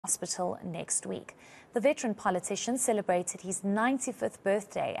Hospital next week. The veteran politician celebrated his 95th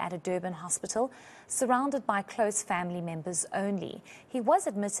birthday at a Durban hospital, surrounded by close family members only. He was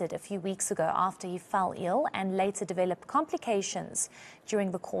admitted a few weeks ago after he fell ill and later developed complications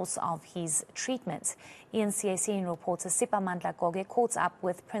during the course of his treatment. eNCA reporter Siphamandla Goge caught up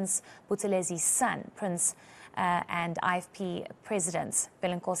with Prince Buthelezi's son, and IFP President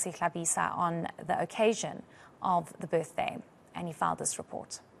Velenkosini Hlabisa on the occasion of the birthday, and he filed this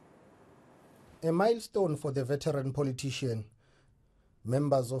report. A milestone for the veteran politician.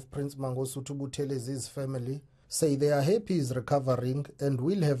 Members of Prince Mangosuthu Buthelezi's family say they are happy he's recovering and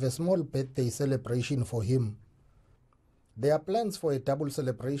will have a small birthday celebration for him. There are plans for a double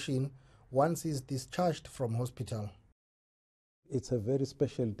celebration once he's discharged from hospital. It's a very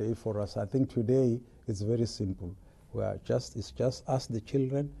special day for us. I think today it's very simple. It's just us, the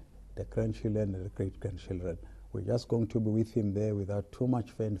children, the grandchildren, and the great-grandchildren. We're just going to be with him there without too much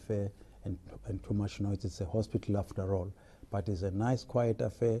fanfare and too much noise. It's a hospital after all. But it's a nice, quiet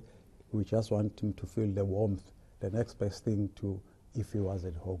affair. We just want him to feel the warmth. The next best thing to, if he was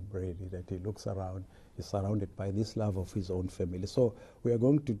at home already, that he looks around, he's surrounded by this love of his own family. So we are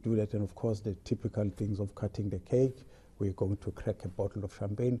going to do that, and of course the typical things of cutting the cake. We're going to crack a bottle of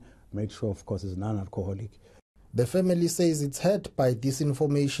champagne, make sure of course it's non-alcoholic. The family says it's hurt by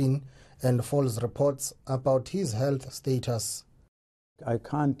disinformation and false reports about his health status. I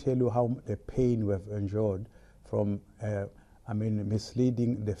can't tell you how the pain we've endured from,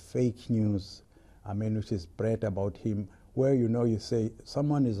 misleading the fake news, which is spread about him, where, you say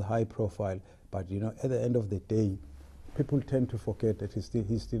someone is high profile, but, at the end of the day, people tend to forget that he's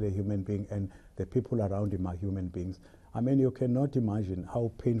still a human being and the people around him are human beings. You cannot imagine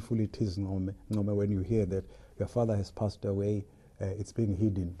how painful it is, Nome, when you hear that your father has passed away. It's being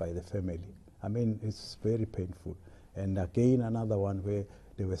hidden by the family. It's very painful. And again, another one where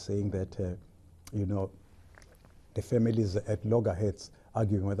they were saying that, the families at loggerheads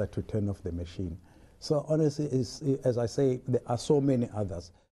arguing whether to turn off the machine. So honestly, as I say, there are so many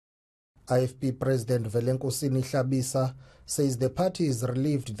others. IFP President Velenkosini Hlabisa says the party is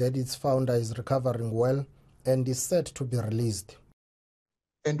relieved that its founder is recovering well and is set to be released.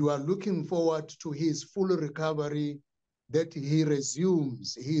 And we are looking forward to his full recovery, that he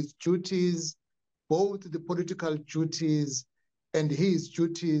resumes his duties, both the political duties and his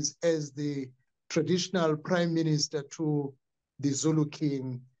duties as the traditional prime minister to the Zulu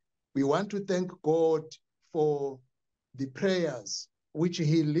king. We want to thank God for the prayers which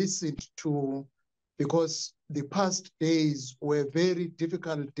he listened to, because the past days were very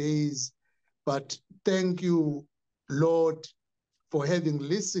difficult days. But thank you, Lord, for having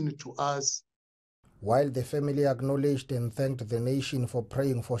listened to us. While the family acknowledged and thanked the nation for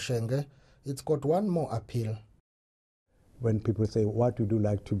praying for Shenge, it's got one more appeal. When people say, what would you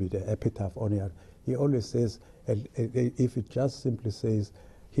like to be the epitaph on it? He always says, if it just simply says,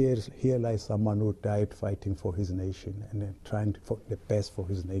 here lies someone who died fighting for his nation and trying for the best for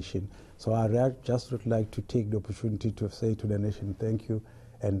his nation. So I just would like to take the opportunity to say to the nation, thank you,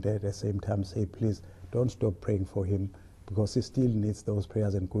 and at the same time say, please don't stop praying for him, because he still needs those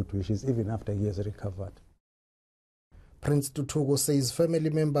prayers and good wishes even after he has recovered. Prince Ntuthuko says family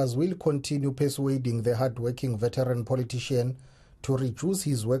members will continue persuading the hard-working veteran politician to reduce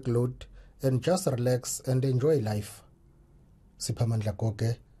his workload and just relax and enjoy life. Siphamandla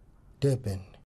Goge, Durban.